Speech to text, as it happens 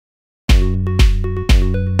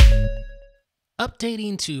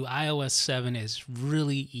Updating to iOS 7 is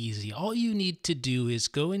really easy. All you need to do is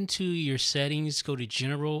go into your settings, go to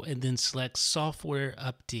General, and then select Software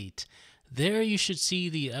Update. There you should see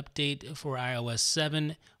the update for iOS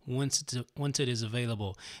 7 once it is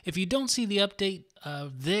available. If you don't see the update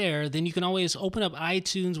there, then you can always open up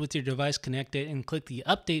iTunes with your device connected and click the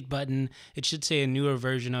Update button. It should say a newer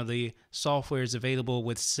version of the software is available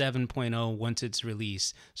with 7.0 once it's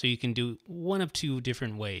released. So you can do one of two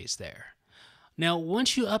different ways there. Now,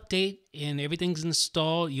 once you update and everything's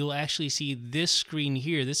installed, you'll actually see this screen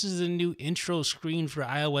here. This is the new intro screen for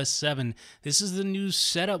iOS 7. This is the new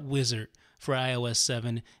setup wizard for iOS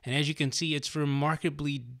 7. And as you can see, it's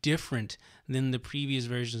remarkably different than the previous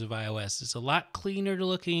versions of iOS. It's a lot cleaner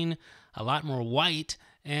looking, a lot more white,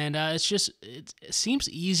 and it seems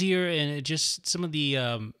easier, and it just some of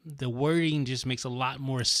the wording just makes a lot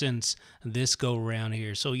more sense this go around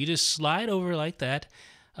here. So you just slide over like that.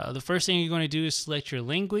 The first thing you're going to do is select your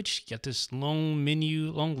language. You got this long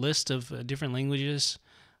list of different languages.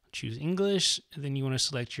 Choose English, and then you want to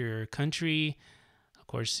select your country. Of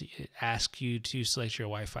course, it asks you to select your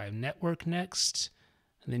Wi-Fi network next,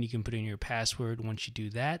 and then you can put in your password once you do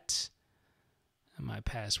that. And my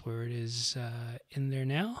password is in there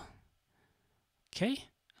now. Okay.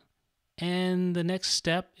 And the next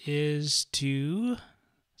step is to,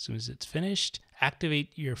 as soon as it's finished,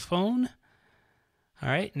 activate your phone. All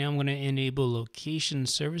right, now I'm going to enable location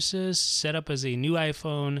services, set up as a new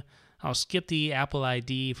iPhone. I'll skip the Apple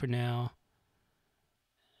ID for now.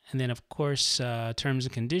 And then, of course, terms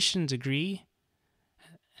and conditions, agree.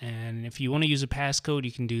 And if you want to use a passcode,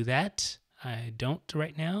 you can do that. I don't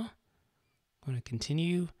right now. I'm going to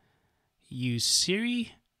continue. Use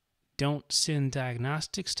Siri. Don't send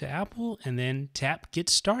diagnostics to Apple. And then tap Get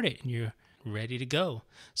Started, and you're ready to go.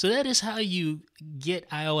 So that is how you get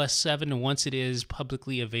iOS 7 once it is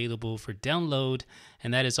publicly available for download,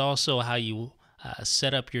 and that is also how you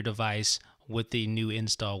set up your device with the new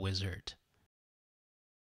install wizard.